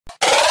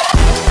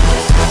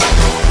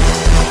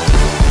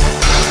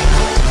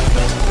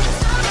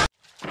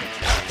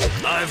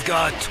I've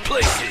got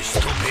places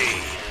to be.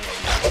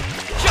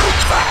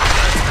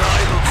 That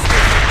guy looks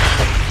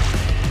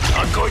different.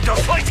 I'm going to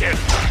fight him.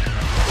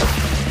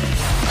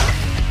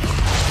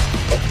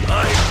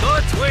 I'm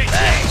not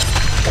waiting.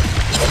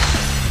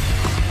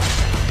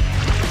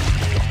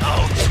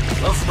 Out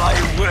of my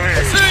way.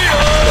 See ya!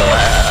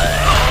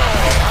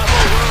 I have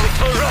a world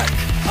to wreck,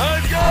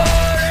 and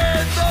you're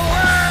in the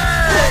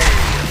way!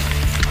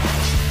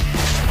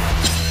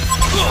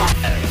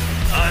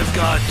 I've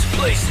got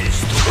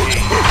places to be.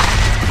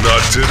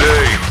 Not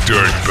today,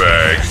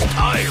 dirtbag.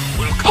 Time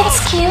will come.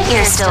 It's cute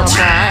you're still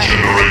trying.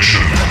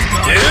 Generation.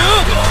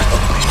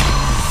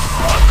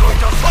 I'm going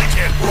to fight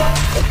him.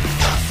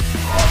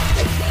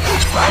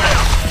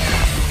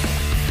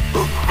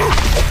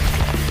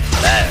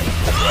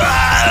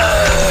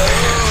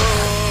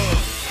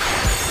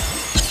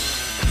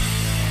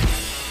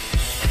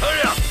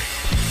 Hurry up!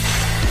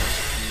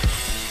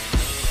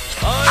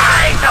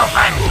 I know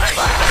my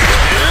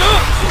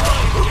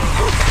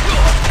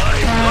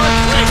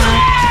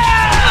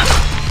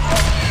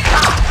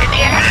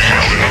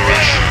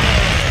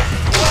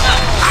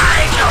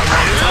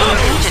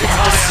Legion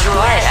has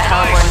destroyed a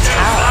HoN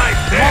tower.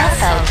 That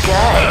felt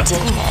good,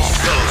 didn't it?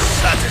 So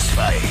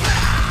satisfying.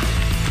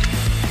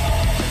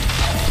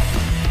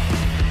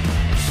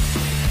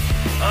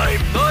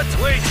 I'm not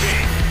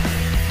waiting.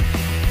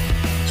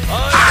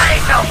 I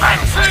know my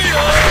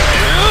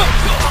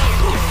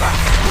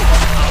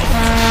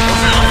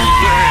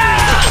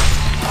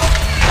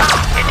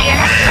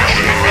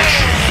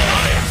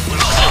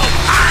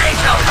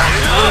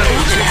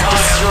Legion has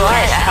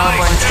destroyed a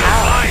HoN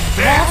tower.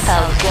 That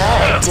felt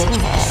good,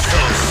 didn't it? So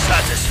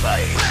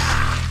satisfying.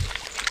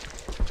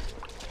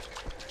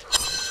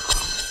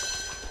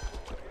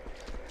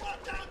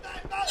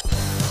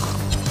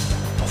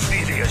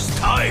 Ophelia's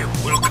time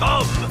will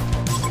come.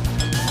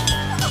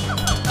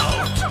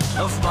 Out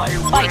of my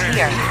way. Fight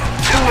here.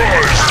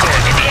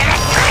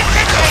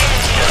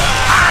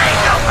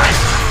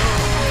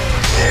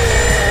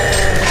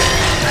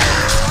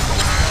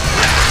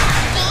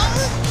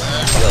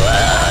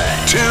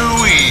 Too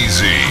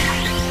easy.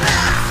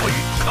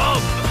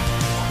 Come.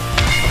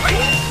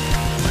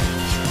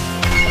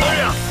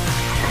 Hurry up.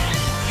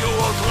 You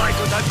won't like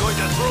what I'm going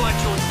to throw at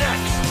you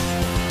next.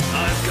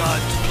 I've got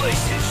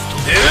places to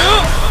be.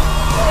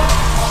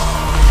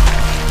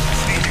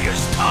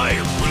 Ophelia's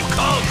time will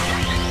come.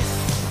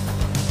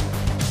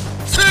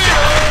 See ya!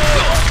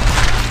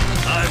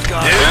 I've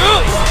got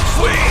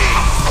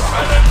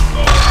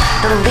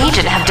The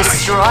Legion have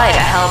destroyed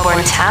a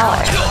Hellborn tower.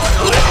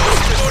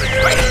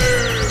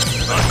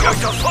 I'm going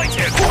to fight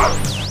him.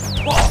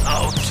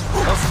 Out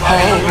of my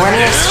Hey, one of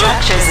your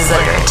structures is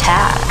under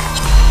attack.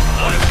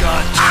 I've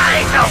got.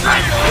 I know my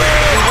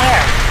way.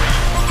 Where?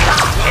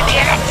 In the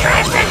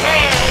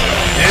electricity.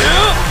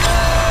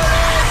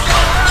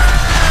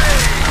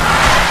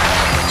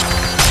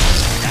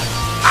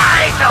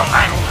 I know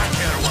my way. I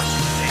care what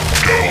you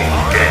think.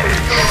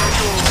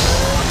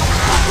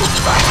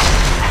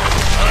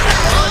 I'm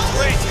not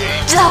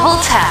waiting. Double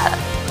tap.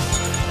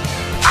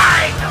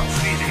 I know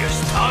Ophelia's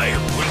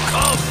time will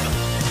come.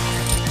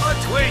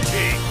 Not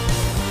waiting.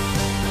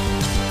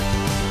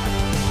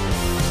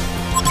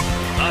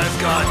 I've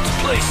got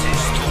places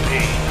to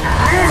be.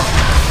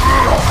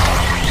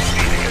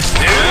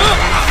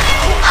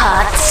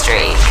 Hot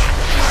streak.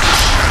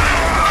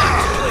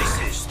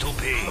 Places to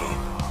be.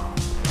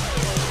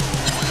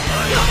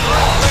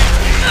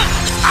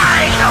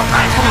 I know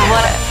my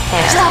What a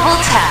hit. Double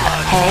tap.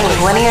 Hey,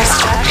 one of your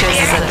structures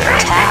is under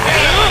attack.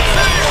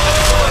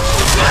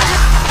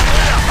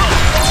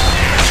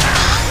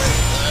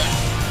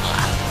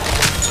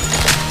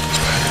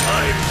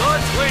 I'm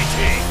not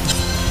waiting.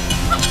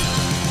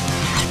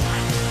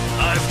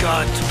 I've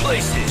got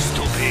places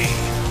to be.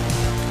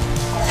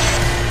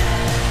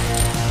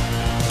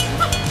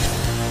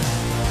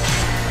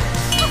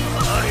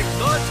 I'm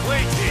not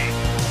waiting.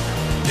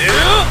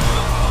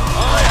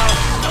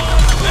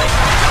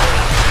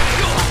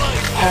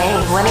 Hey,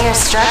 one of your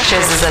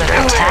structures is under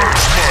attack.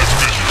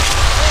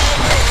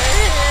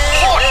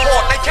 โคตรโห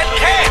ดในเช็ด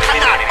แค่ข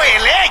นาดเป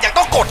เล่ยัง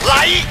ต้องกดไล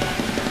ค์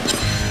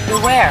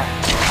Beware.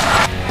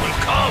 Will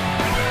come.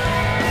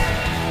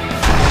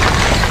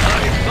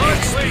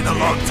 It's been a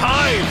long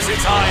time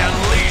since I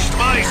unleashed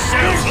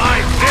myself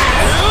like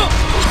this.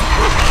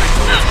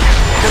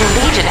 The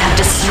Legion have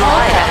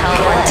destroyed a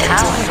HoN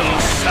tower. So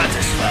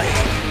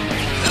satisfying.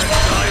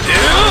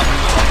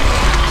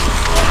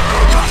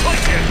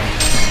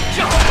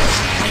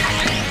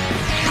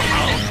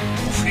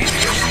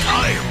 Ophelia's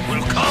time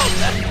will come.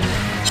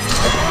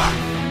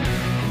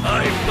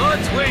 I'm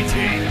not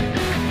waiting.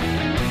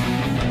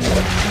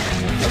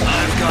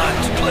 I've got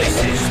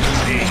places to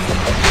be.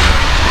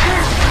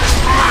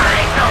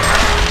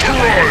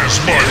 Rise,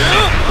 Mike.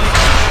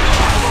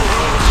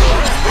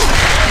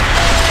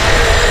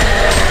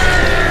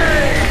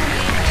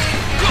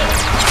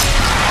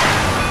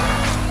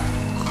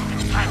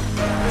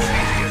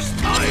 Ophelia's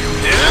time.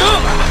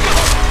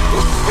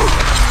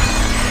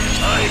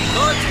 I'm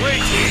not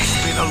waiting. It's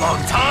been a long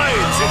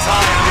time since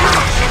I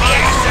unleashed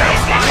myself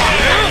like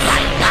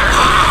this.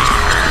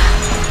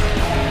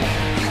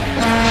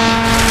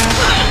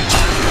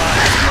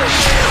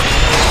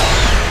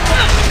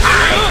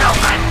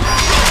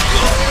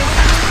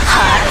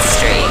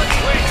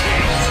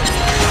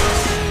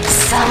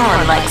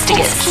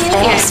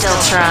 You're still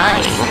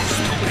trying.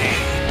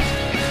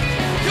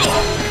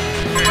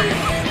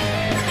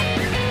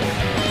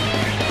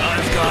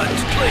 I've got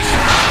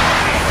places.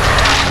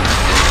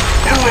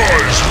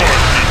 Arise, my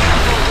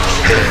minions!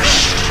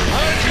 Haste!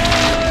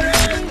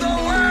 In the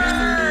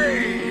way!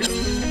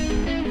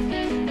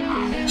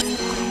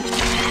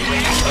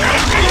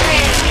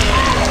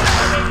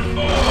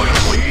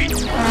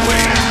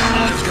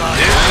 I've got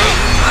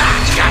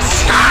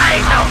Just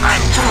eyes open.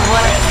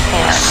 What a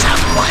pair.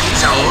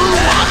 Someone's a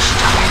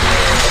monster.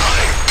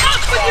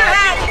 Up with your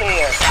head!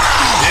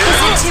 Is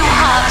it too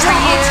hot for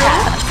you?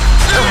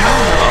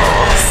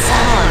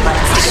 Someone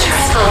likes a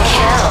triple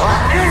kill.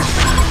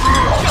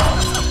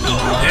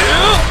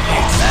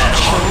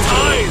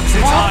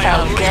 That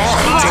felt good,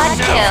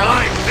 didn't it?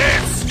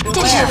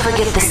 Did you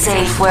forget the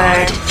safe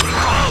word?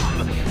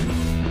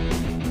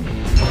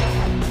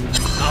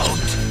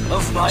 Out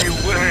of my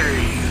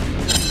way!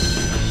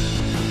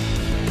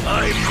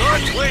 I'm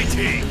not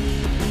waiting!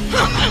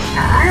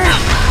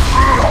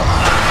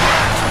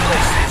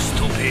 Places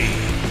to be!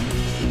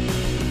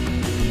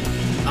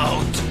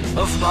 Out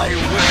of my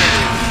way!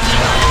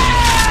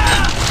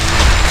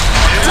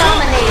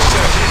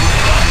 Domination.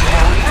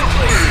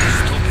 Places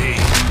to be!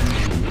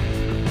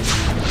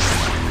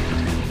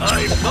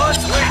 I'm not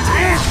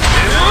waiting!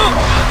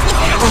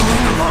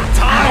 Long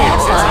time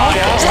since I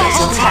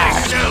Double tap.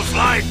 myself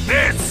like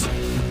this!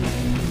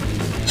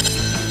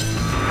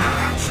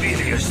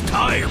 Previous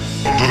time!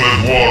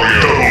 Ultimate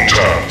Warrior double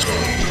tap.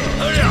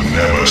 Hurry up!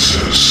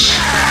 Nemesis.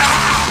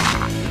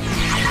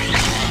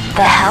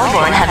 The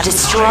Hellborn have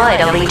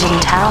destroyed a Legion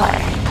tower.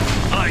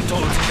 I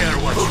don't care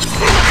what you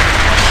say.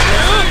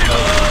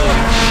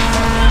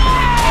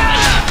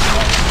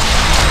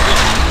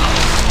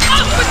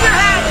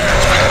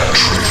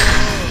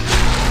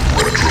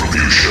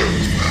 Retribution.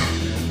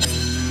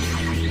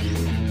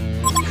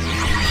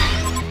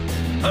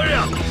 Hurry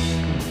up!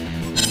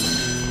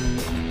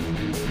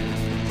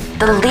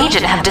 The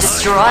Legion have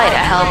destroyed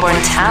a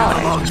Hellborn tower.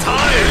 Long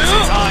time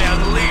since I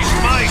unleashed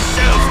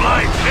myself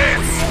like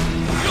this!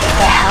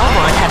 The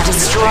Hellborn have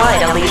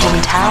destroyed a Legion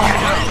tower.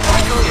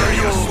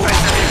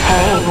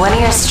 Hey, one of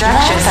your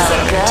structures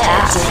felt good.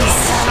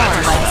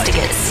 Someone likes to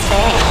get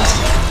spanked.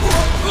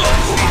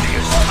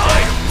 Previous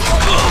time!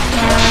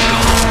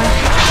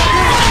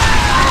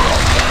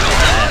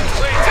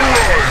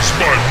 Arise,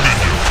 my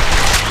minions!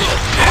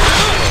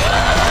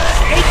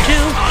 Take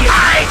two, get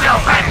eyes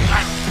open.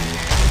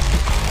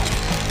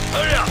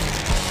 Hurry up!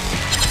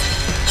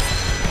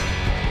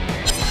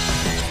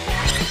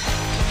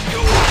 You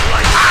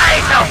like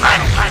Eyes open.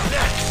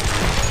 next!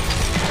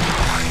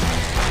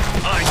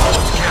 I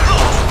don't care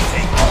what you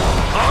think!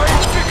 I'm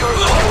bigger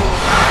than you!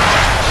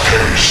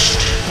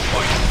 Haste!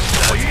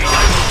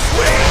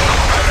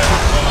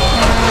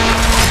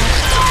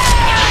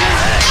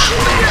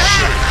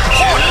โค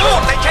ตรโล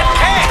ดเลยเช็ดแ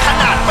ค่ข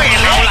นาดเป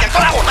เล่ยังต้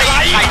องกดตี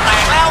ไข่แต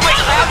กแล้วไม่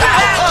แล้วจะเอ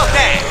าเพิ่มแ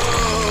น่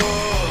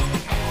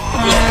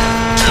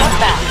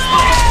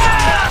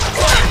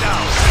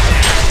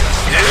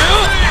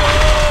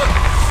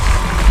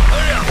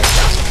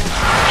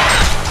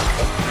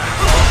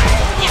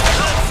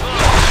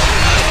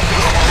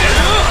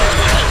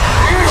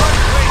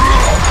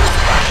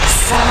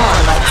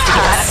Someone likes to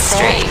get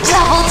straight.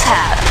 Double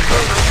tap.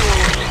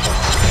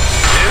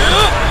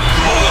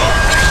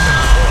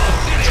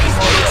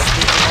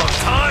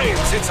 Time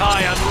since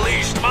I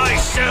unleashed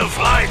myself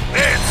like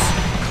this!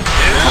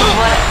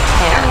 What a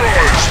pair.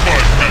 Arise, my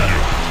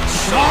minions!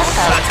 That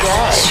felt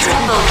good.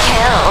 Triple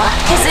kill.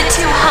 Is it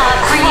too hot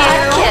for you?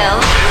 Kill.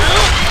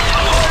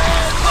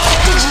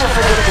 Did you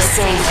forget the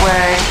safe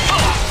word?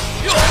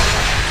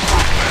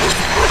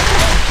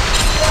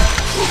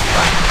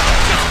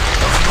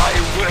 My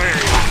way!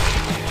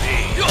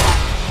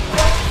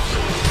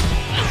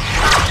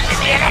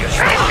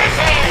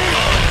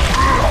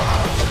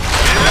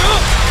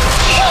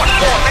โคตร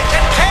โลดเลยเช็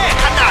ดแค่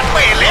ขนาดเป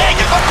เล่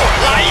ยังต้องกด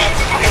ไลค์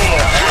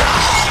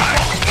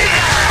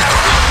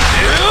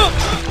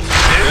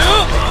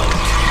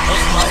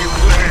My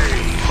way!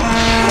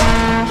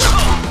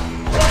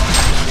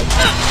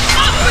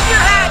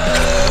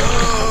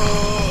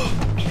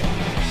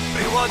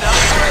 Anyone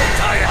else very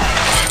tired?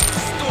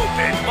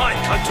 Stupid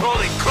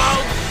mind-controlling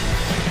crowd!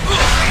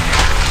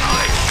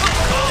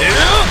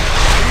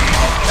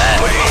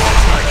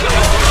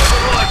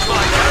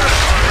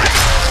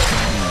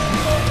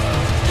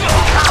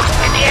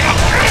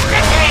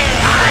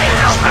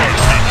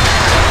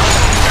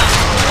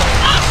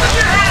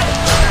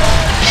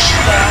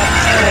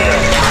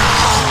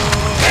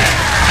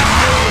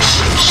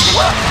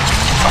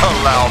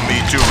 Allow me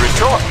to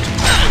retort.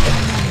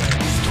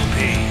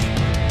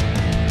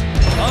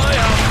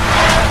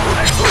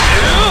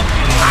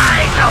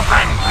 Eyes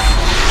open.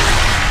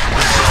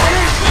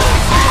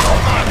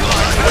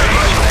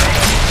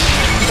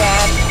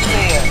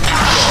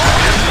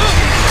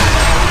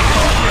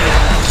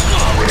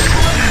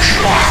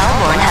 The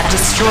Hellborn have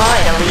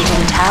destroyed a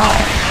Legion tower.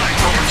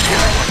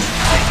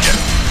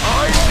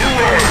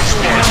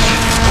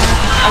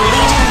 A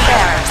Legion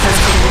barracks has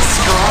been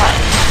destroyed.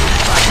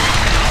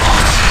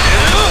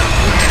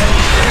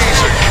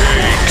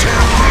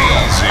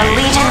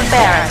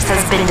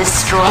 been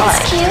destroyed.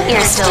 It's cute.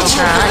 You're still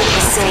trying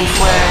the safe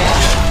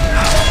word.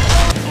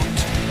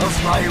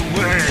 Of my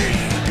way.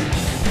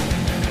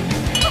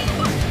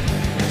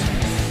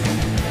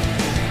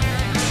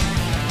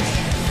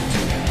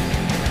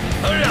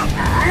 Hurry up!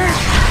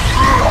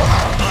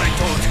 I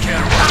don't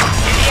care what.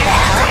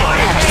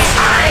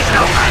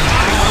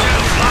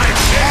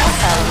 That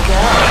felt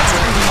good,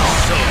 didn't it?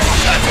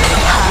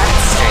 Hot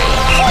streak.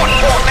 โคตร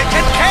โหดเลย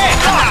แค่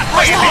ขนาดไ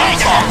ม่แลยัง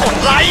ขอกด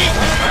ไลค์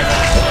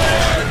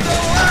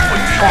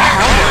The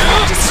Hellborn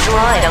have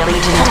destroyed a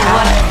Legion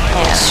tower.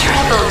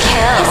 Triple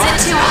kill. Is it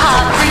too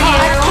hot for you?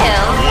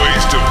 Kill.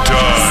 Waste of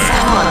time.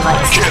 Someone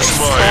likes to Kiss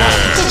my spit.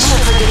 ass. Did you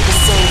forget the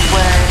safe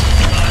word?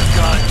 I've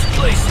got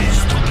places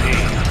to be.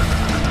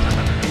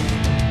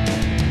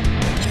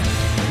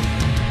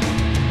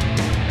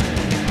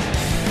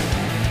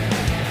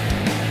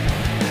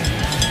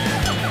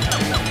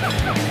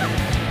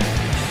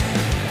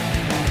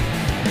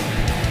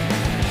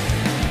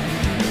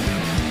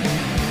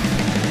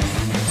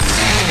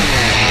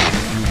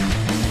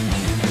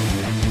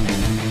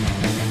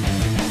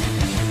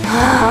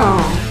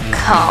 Oh,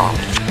 calm.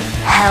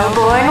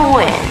 Hellborn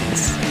wins.